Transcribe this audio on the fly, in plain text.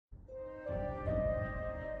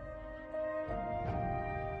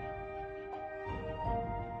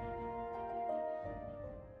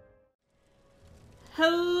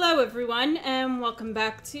Hello everyone, and welcome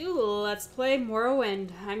back to Let's Play Morrowind.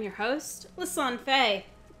 I'm your host, Lisanne Faye.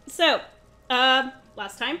 So,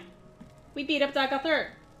 last time, we beat up Dagoth.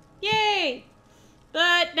 Yay!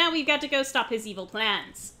 But now we've got to go stop his evil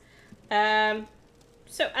plans. So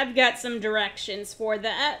I've got some directions for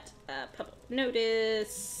that. Public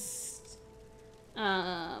notice.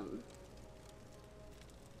 No,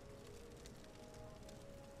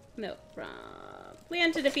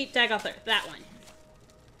 plan to defeat Dagoth. That one.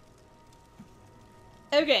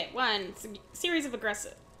 Okay, one. Series of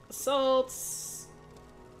aggressive assaults.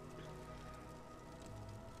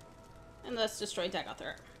 And let's destroy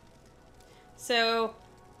Dagoth. So,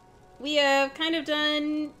 we have kind of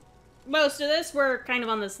done most of this. We're kind of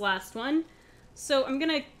on this last one. So, I'm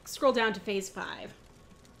gonna scroll down to Phase 5.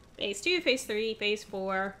 Phase 2, Phase 3, Phase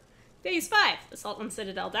 4, Phase 5. Assault on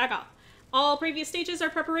Citadel Dagoth. All previous stages are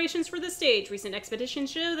preparations for this stage. Recent expeditions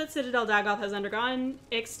show that Citadel Dagoth has undergone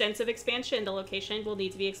extensive expansion. The location will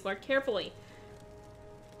need to be explored carefully.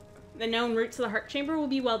 The known route to the Heart Chamber will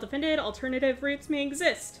be well defended. Alternative routes may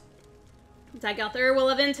exist. Dagoth will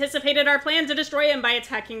have anticipated our plan to destroy him by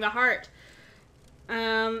attacking the Heart.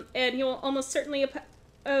 And he will almost certainly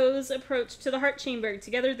oppose approach to the Heart Chamber.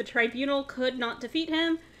 Together, the tribunal could not defeat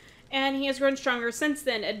him. And he has grown stronger since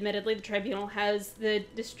then. Admittedly, the tribunal has the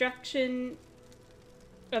distraction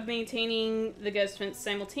of maintaining the Ghost Fence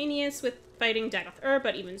simultaneous with fighting Dagoth,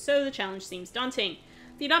 but even so, the challenge seems daunting.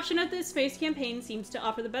 The adoption of this phased campaign seems to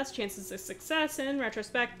offer the best chances of success. In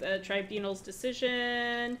retrospect, the tribunal's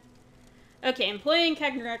decision... Okay, employing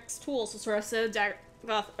Cagnarec's tools to source of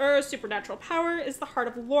Dagoth's supernatural power is the Heart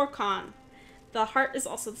of Lorkhan. The heart is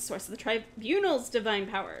also the source of the tribunal's divine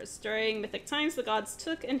powers. During mythic times, the gods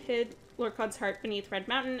took and hid Lorkhan's heart beneath Red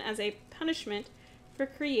Mountain as a punishment for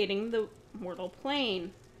creating the mortal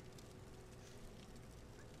plane.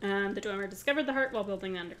 The Dwemer discovered the heart while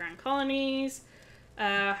building the underground colonies.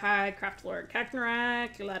 High Craft Lord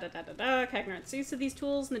Cagnarak, Cagnarek's use of these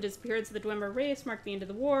tools and the disappearance of the Dwemer race marked the end of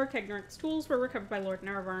the war. Cagnarek's tools were recovered by Lord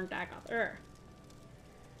Naravar and Dagoth.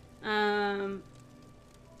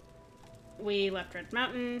 We left Red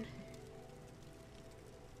Mountain.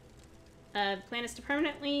 The plan is to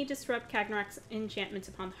permanently disrupt Cagnarek's enchantments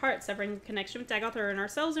upon the heart, severing connection with Dagoth and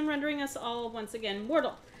ourselves and rendering us all once again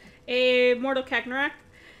mortal. A mortal Cagnarak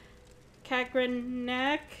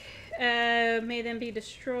may then be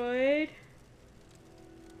destroyed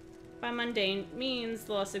by mundane means.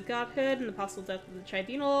 The loss of godhood and the possible death of the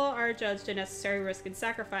tribunal are judged a necessary risk and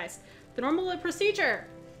sacrifice. The normal procedure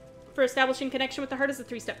for establishing connection with the heart is a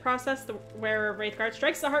three-step process. The wearer of Wraithguard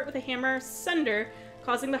strikes the heart with a hammer sunder,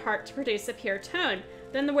 causing the heart to produce a pure tone.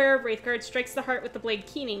 Then the wearer of Wraithguard strikes the heart with the blade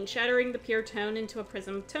keening, shattering the pure tone into a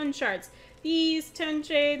prism of tone shards. These tone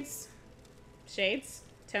shades,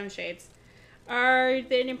 are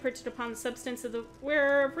then imprinted upon the substance of the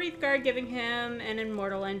wearer of Wraithguard, giving him an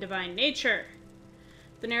immortal and divine nature.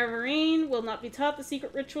 The Naravarine will not be taught the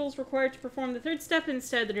secret rituals required to perform the third step.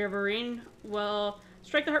 Instead, the Naravarine will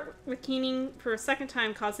strike the heart with keening for a second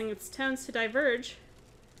time, causing its tones to diverge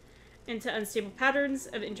into unstable patterns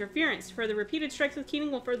of interference. Further repeated strikes with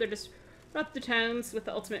keening will further disrupt the tones, with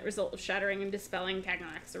the ultimate result of shattering and dispelling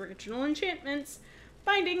Cagnarek's original enchantments,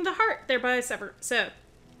 binding the heart, thereby sever. So,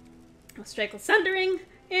 I'll strike with sundering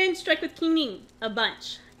and strike with keening a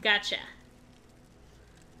bunch. Gotcha.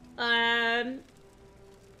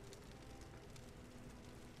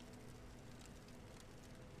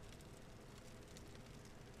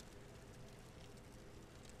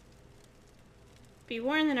 Be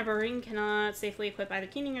warned, the Naravarine cannot safely equip either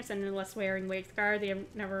keening or send unless wearing Wraithguard. The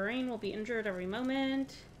Naravarine will be injured every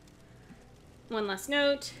moment. One last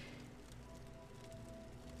note.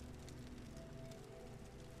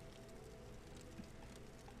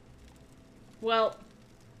 Well,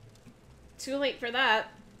 too late for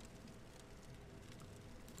that.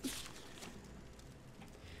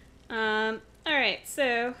 Alright,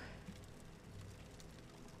 so...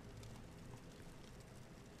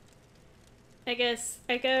 I guess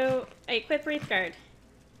I equip Wraithguard.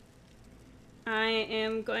 I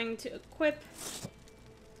am going to equip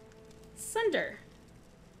Sunder.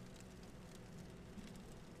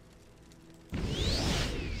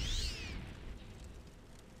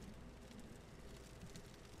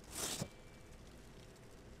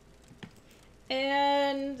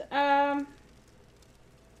 And, I'm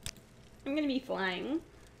gonna be flying.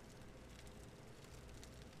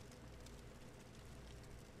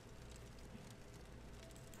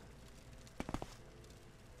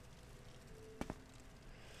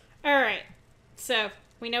 Alright, so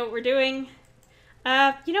we know what we're doing.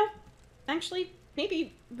 You know, actually,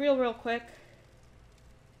 maybe real quick.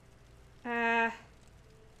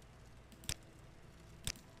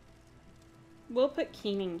 We'll put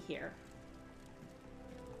Keening here.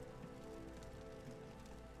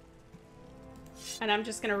 And I'm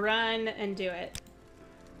just gonna run and do it.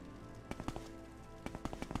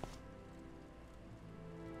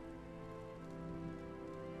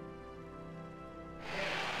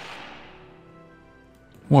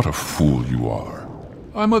 What a fool you are.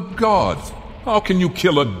 I'm a god. How can you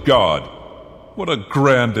kill a god? What a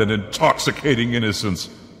grand and intoxicating innocence.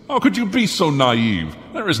 How could you be so naive?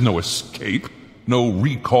 There is no escape. No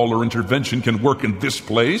recall or intervention can work in this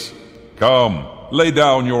place. Come, lay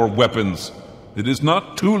down your weapons. It is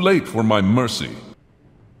not too late for my mercy.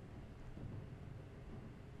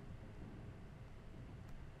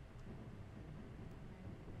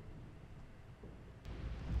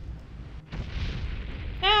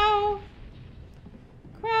 Ow!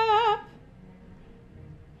 Crap!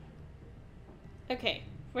 Okay,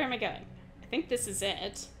 where am I going? I think this is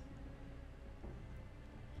it.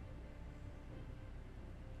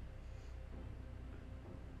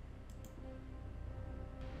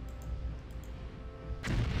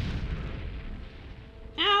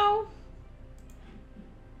 Ow!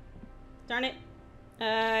 Darn it.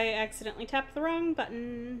 I accidentally tapped the wrong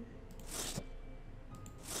button.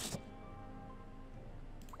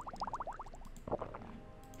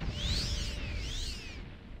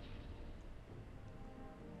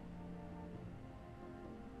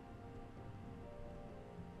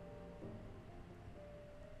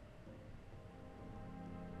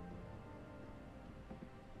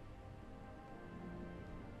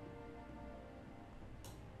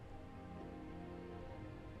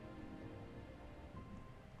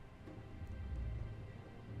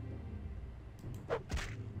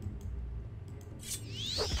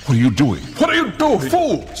 What are you doing? What are you doing?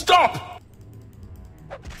 Fool! Stop!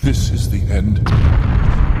 This is the end.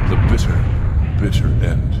 The bitter, bitter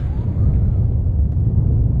end.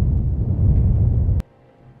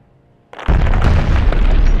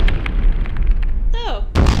 Oh.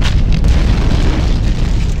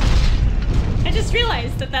 I just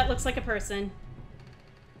realized that that looks like a person.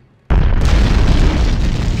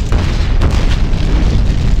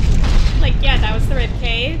 Like, yeah, that was the rib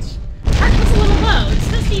cage. Heart was a little low. It's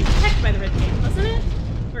supposed to be protected by the rib cage, wasn't it?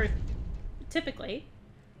 Or typically,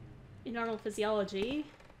 in normal physiology.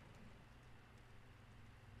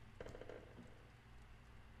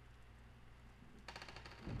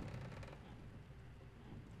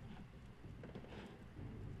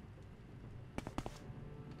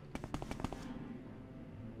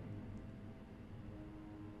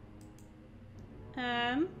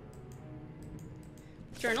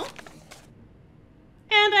 Journal.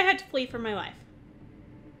 And I had to flee for my life.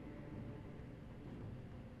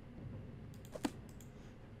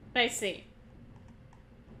 I see.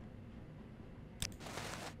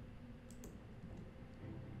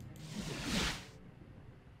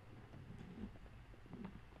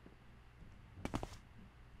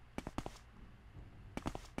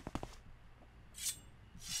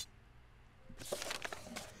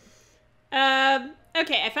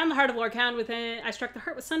 Okay, I found the Heart of Lorkhan within. I struck the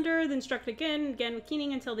heart with Sunder, then struck it again with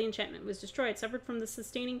Keening until the enchantment was destroyed. Severed from the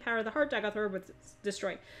sustaining power of the heart, Dagothor was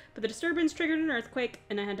destroyed. But the disturbance triggered an earthquake,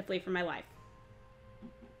 and I had to flee for my life.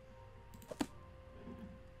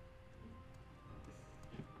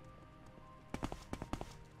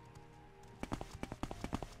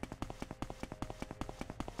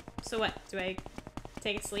 So what? Do I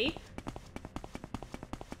take a sleep?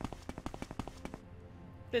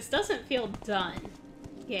 This doesn't feel done.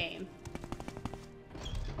 Game.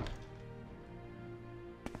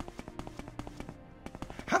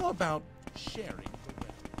 How about sharing the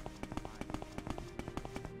wealth?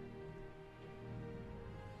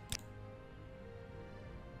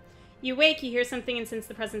 You wake, you hear something, and sense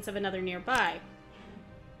the presence of another nearby.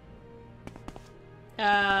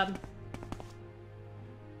 How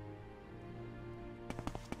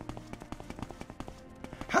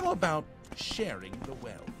about sharing the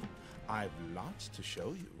wealth? I've lots to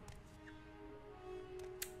show you.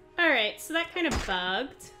 Alright, so that kind of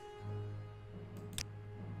bugged.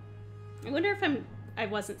 I wonder if I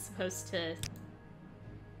wasn't supposed to...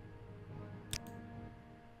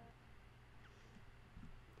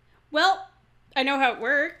 Well, I know how it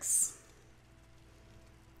works.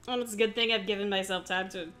 And it's a good thing I've given myself time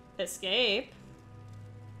to escape.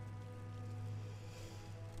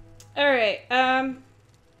 Alright,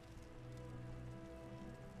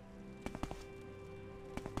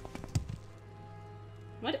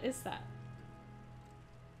 what is that?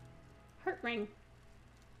 Heart ring.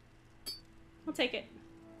 I'll take it.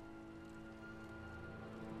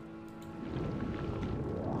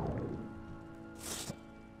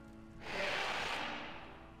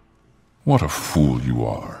 What a fool you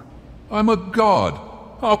are. I'm a god.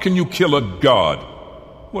 How can you kill a god?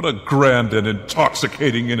 What a grand and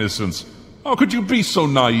intoxicating innocence. How could you be so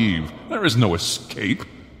naive? There is no escape.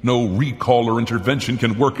 No recall or intervention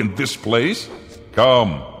can work in this place.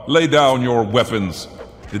 Come, lay down your weapons.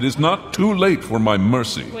 It is not too late for my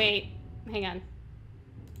mercy. Wait, hang on.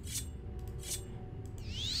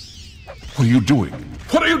 What are you doing?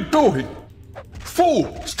 What are you doing?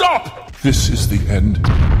 Fool, stop! This is the end.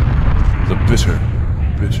 The bitter,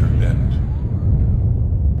 bitter end.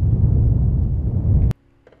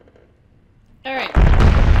 Alright.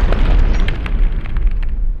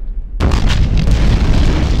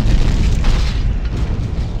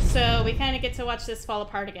 So we kind of get to watch this fall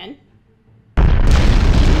apart again.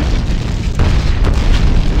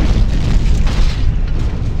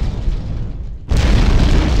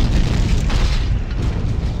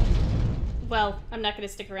 Well, I'm not going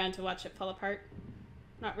to stick around to watch it fall apart.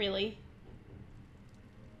 Not really.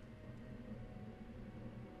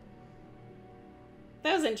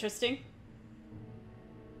 That was interesting.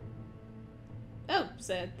 Oh,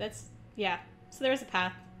 so that's... yeah. So there's a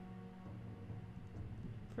path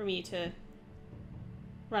for me to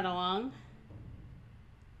run along.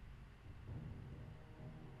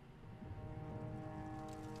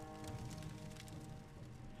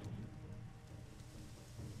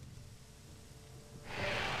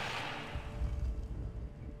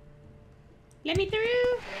 Let me through!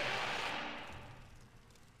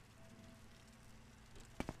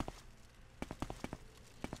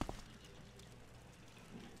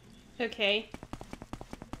 Okay.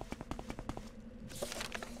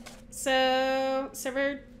 So,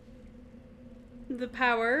 severed the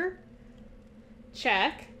power.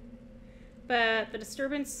 Check. But the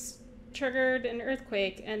disturbance triggered an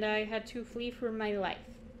earthquake and I had to flee for my life.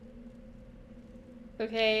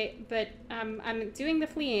 Okay, but I'm doing the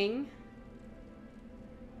fleeing.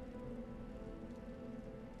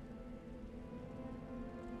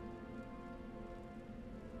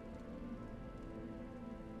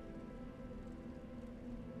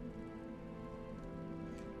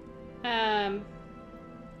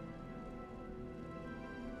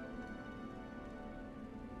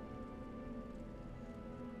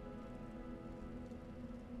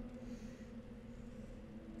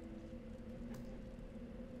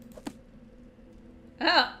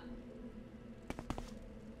 Oh.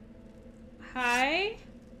 Hi.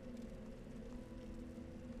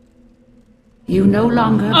 You no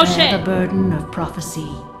longer bear the burden of prophecy.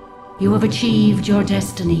 You have achieved your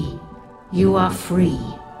destiny. You are free.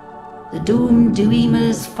 The doomed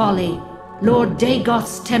Duima's folly, Lord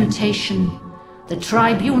Dagoth's temptation, the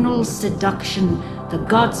tribunal's seduction, the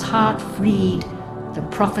god's heart freed, the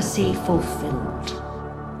prophecy fulfilled.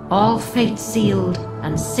 All fate sealed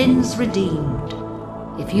and sins redeemed.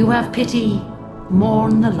 If you have pity,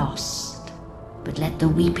 mourn the lost, but let the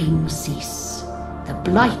weeping cease. The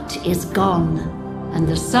blight is gone, and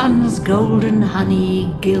the sun's golden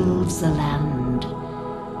honey gilds the land.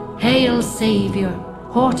 Hail, Saviour,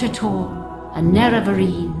 Hortator, and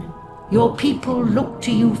Nerevarine, your people look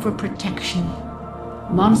to you for protection.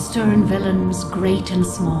 Monster and villains, great and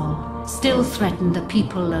small, still threaten the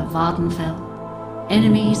people of Vardenfell.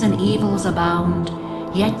 Enemies and evils abound,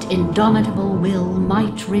 yet indomitable will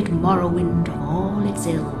might rid Morrowind of all its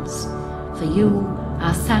ills. For you,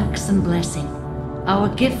 our thanks and blessing,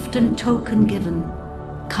 our gift and token given.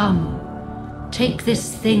 Come, take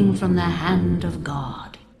this thing from the hand of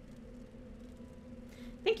God.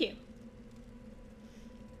 Thank you.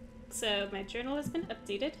 So my journal has been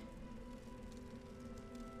updated.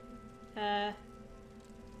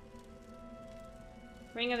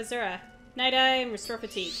 Ring of Azura. Night Eye and Restore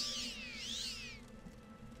Fatigue.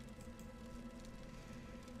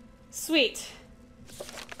 Sweet.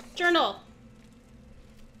 Journal.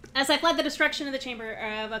 As I fled the destruction of the chamber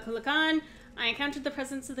of Lorkhan, I encountered the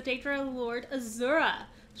presence of the Daedra Lord Azura.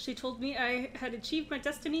 She told me I had achieved my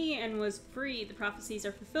destiny and was free. The prophecies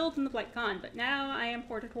are fulfilled in the Blight gone, but now I am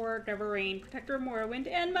Hortator Neverrain, protector of Morrowind,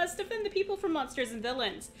 and must defend the people from monsters and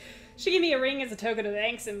villains. She gave me a ring as a token of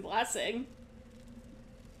thanks and blessing.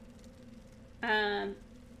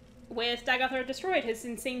 With Dagoth destroyed, his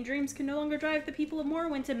insane dreams can no longer drive the people of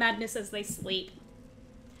Morrowind to madness as they sleep.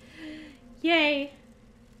 Yay!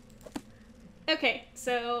 Okay,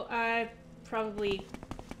 so I probably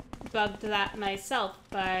bugged that myself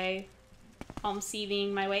by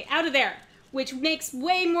almseving my way out of there, which makes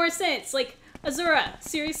way more sense. Like, Azura,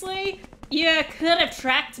 seriously? You could have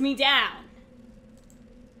tracked me down.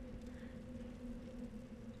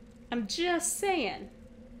 I'm just saying.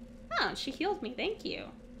 Oh, she healed me, thank you.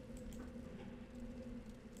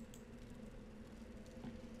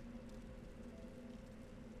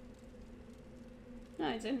 No,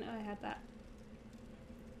 I didn't know I had that.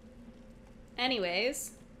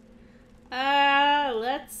 Anyways,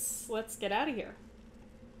 let's get out of here.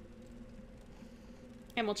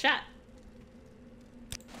 And we'll chat.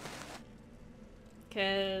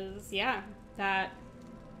 'Cause, yeah, that...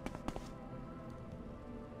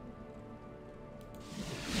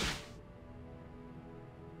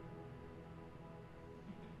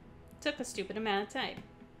 took a stupid amount of time.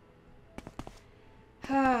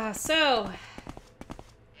 So...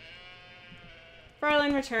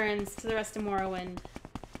 Farlin returns to the rest of Morrowind.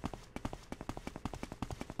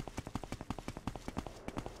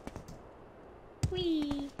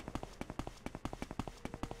 Whee!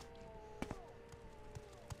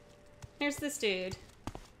 There's this dude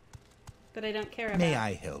that I don't care about. May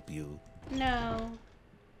I help you? No.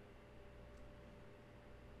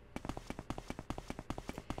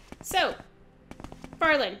 So,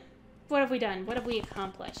 Farlin, what have we done? What have we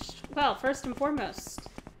accomplished? Well, first and foremost,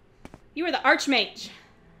 you are the Archmage,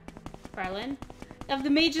 Farlin, of the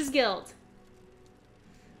Mages Guild.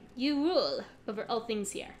 You rule over all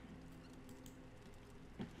things here.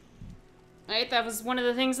 Right, that was one of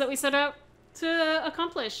the things that we set out to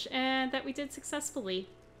accomplish, and that we did successfully.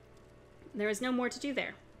 There is no more to do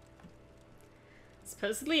there.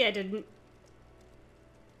 Supposedly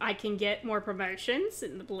I can get more promotions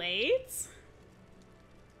in the Blades.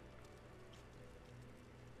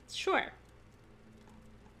 Sure.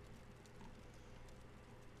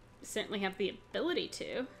 Certainly have the ability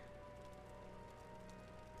to.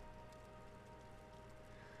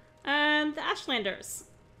 And the Ashlanders.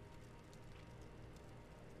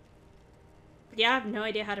 Yeah, I have no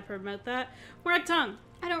idea how to promote that. Morrowind,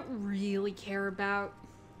 I don't really care about.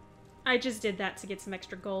 I just did that to get some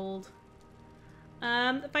extra gold.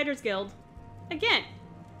 The Fighters Guild. Again.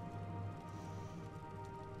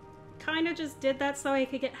 Kind of just did that so I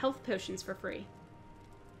could get health potions for free.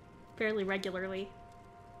 Fairly regularly.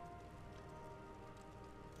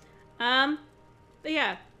 But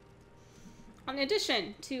yeah. In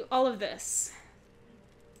addition to all of this,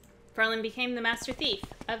 Farlin became the Master Thief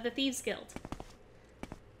of the Thieves Guild.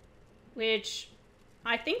 Which,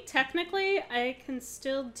 I think technically I can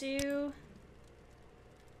still do...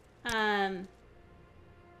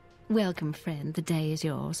 Welcome, friend. The day is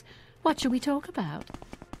yours. What shall we talk about?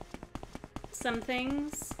 some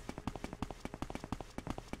things.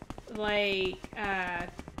 Like,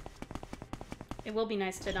 it will be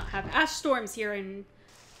nice to not have ash storms here in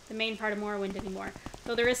the main part of Morrowind anymore.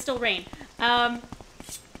 Though there is still rain. Loading.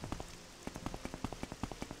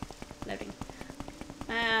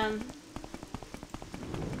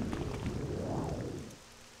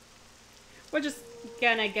 We're just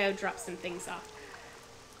gonna go drop some things off.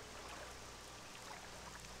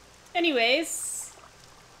 Anyways,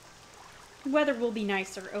 weather will be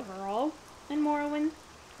nicer overall in Morrowind,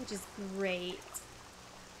 which is great.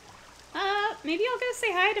 Maybe I'll go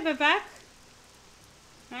say hi to Vivek.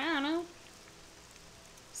 I don't know.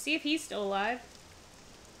 See if he's still alive.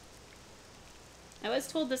 I was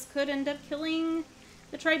told this could end up killing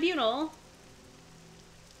the tribunal,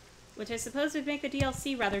 which I suppose would make the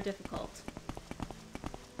DLC rather difficult.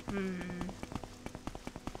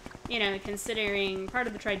 You know, considering part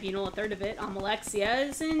of the tribunal, a third of it, Alexia,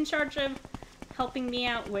 is in charge of helping me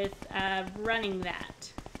out with running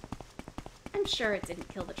that. I'm sure it didn't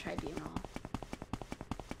kill the tribunal.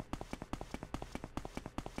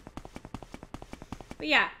 But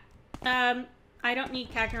yeah, I don't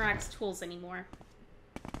need Kagnarak's tools anymore.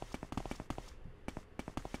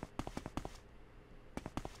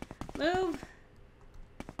 Move.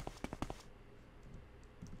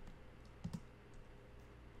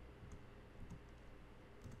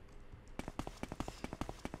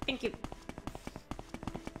 Thank you.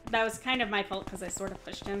 That was kind of my fault because I sort of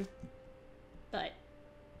pushed him. But,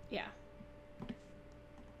 yeah.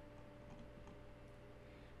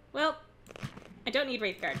 Well, I don't need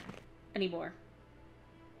Wraithguard anymore.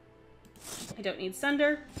 I don't need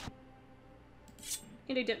Sunder.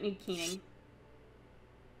 And I don't need Keening.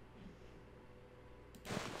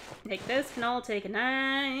 Take this, and I'll take a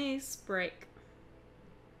nice break.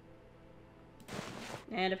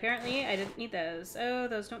 And apparently I didn't need those. Oh,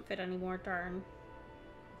 those don't fit anymore, darn.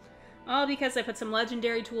 All because I put some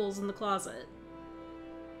legendary tools in the closet.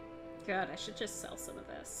 God, I should just sell some of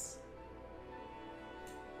this.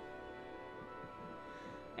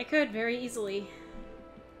 I could very easily.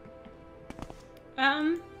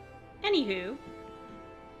 Anywho.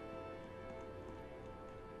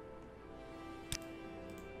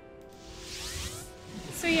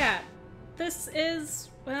 So yeah, this is,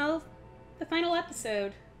 well, the final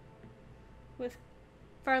episode with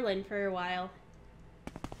Farlin for a while.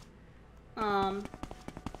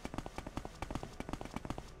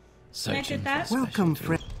 Connected that. Welcome,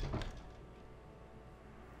 friend.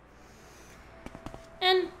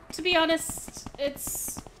 And to be honest,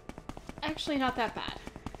 it's actually not that bad.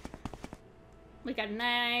 We got a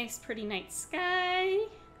nice, pretty night sky.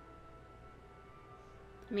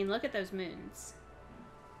 I mean, look at those moons.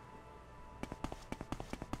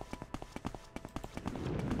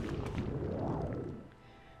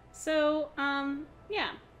 So,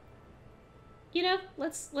 yeah. You know,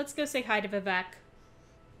 let's go say hi to Vivek.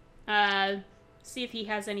 See if he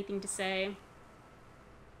has anything to say.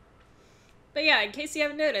 But yeah, in case you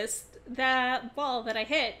haven't noticed, that ball that I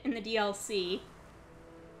hit in the DLC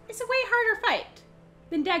is a way harder fight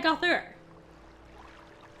than Dagoth.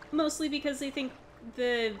 Mostly because I think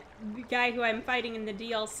the guy who I'm fighting in the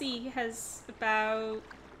DLC has about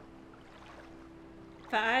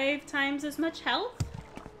 5 times as much health.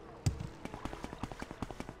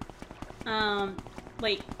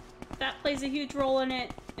 Like, that plays a huge role in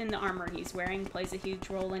it, and the armor he's wearing plays a huge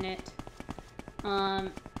role in it.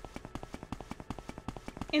 And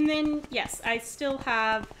then, yes, I still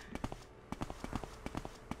have...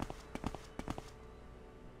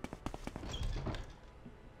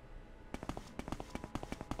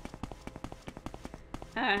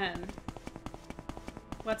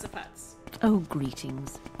 what's a putz? Oh,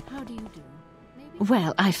 greetings. How do you do?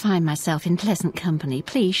 Well, I find myself in pleasant company.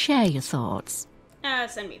 Please share your thoughts.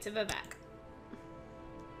 Send me to Vivek.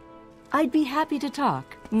 I'd be happy to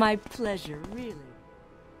talk. My pleasure, really.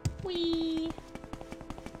 Whee!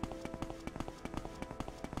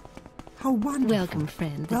 How wonderful. Welcome,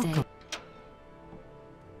 friend. The Welcome.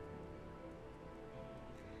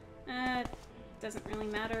 Doesn't really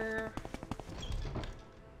matter.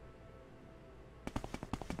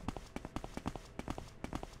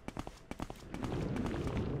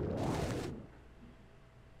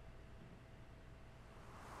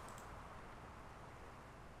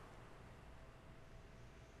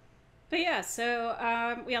 But yeah,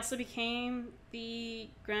 so we also became the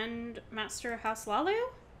Grand Master House Lalu.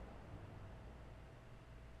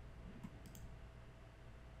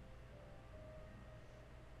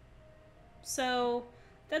 So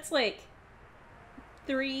that's like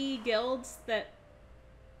 3 guilds that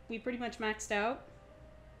we pretty much maxed out.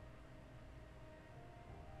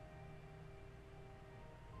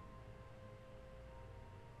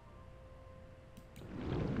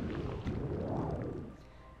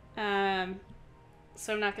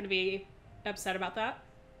 So I'm not going to be upset about that.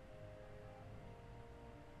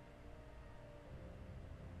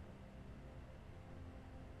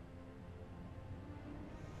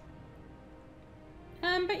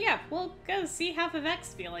 But yeah, we'll go see how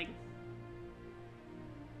Vivek's feeling.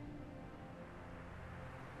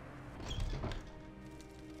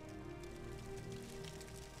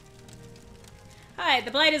 Hi, the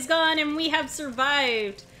blight is gone and we have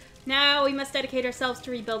survived. Now we must dedicate ourselves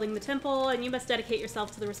to rebuilding the temple, and you must dedicate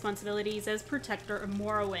yourself to the responsibilities as protector of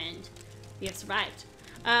Morrowind. We have survived.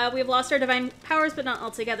 We have lost our divine powers, but not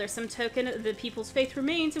altogether. Some token of the people's faith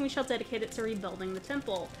remains, and we shall dedicate it to rebuilding the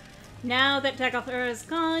temple. Now that Dagoth is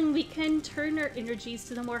gone, we can turn our energies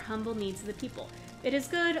to the more humble needs of the people. It is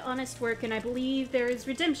good, honest work, and I believe there is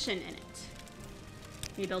redemption in it.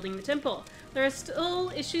 Rebuilding the temple. There are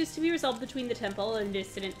still issues to be resolved between the temple and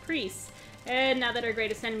dissident priests. And now that our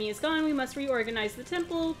greatest enemy is gone, we must reorganize the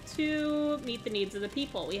temple to meet the needs of the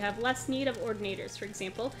people. We have less need of ordinators, for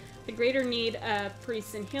example, the greater need of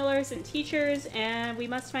priests and healers and teachers, and we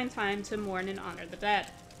must find time to mourn and honor the dead.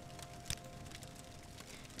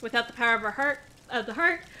 Without the power of the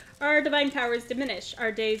heart, our divine powers diminish.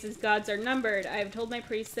 Our days as gods are numbered. I have told my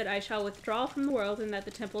priests that I shall withdraw from the world and that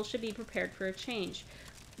the temple should be prepared for a change.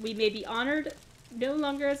 We may be honored no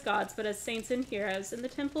longer as gods, but as saints and heroes, and the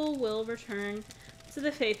temple will return to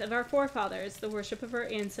the faith of our forefathers, the worship of our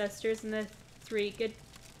ancestors, and the 3 good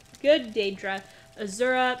Daedra,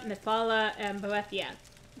 Azura, Mephala, and Boethia.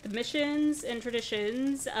 The missions and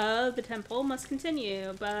traditions of the temple must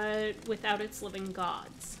continue, but without its living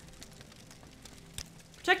gods.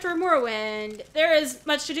 Protector of Morrowind. There is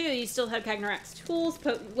much to do. You still have Kagnarak's tools,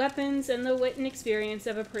 potent weapons, and the wit and experience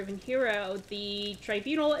of a proven hero. The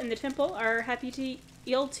tribunal and the temple are happy to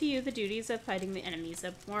yield to you the duties of fighting the enemies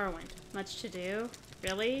of Morrowind. Much to do?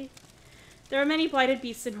 Really? There are many blighted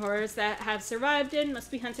beasts and horrors that have survived and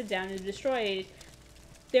must be hunted down and destroyed.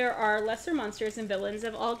 There are lesser monsters and villains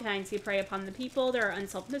of all kinds who prey upon the people. There are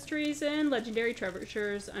unsolved mysteries and legendary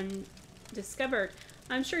treasures undiscovered.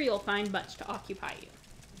 I'm sure you'll find much to occupy you.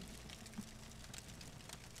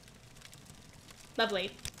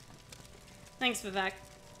 Lovely. Thanks, Vivek.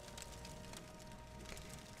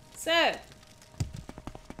 So.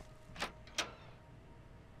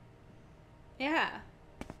 Yeah.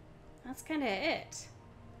 that's kind of it.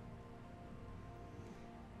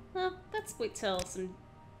 Well, let's wait till some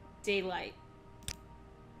daylight.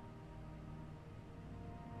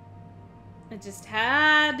 It just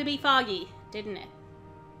had to be foggy, didn't it?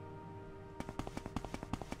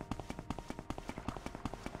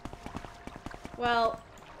 Well,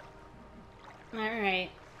 alright.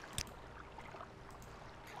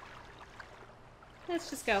 Let's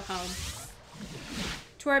just go home.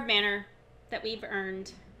 To our banner that we've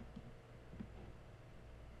earned.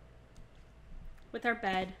 With our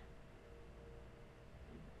bed.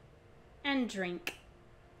 And drink.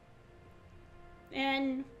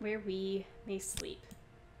 And where we may sleep.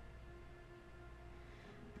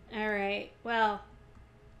 Alright, well,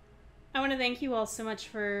 I want to thank you all so much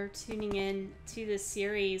for tuning in to this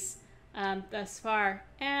series thus far.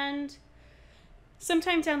 And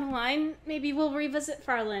sometime down the line, maybe we'll revisit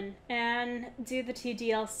Farlin and do the 2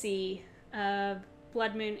 DLC of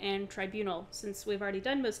Blood Moon and Tribunal, since we've already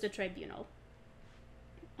done most of Tribunal.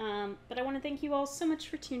 But I want to thank you all so much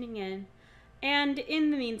for tuning in. And in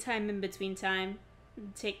the meantime, in between time,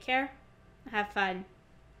 take care, have fun,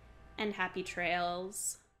 and happy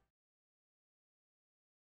trails.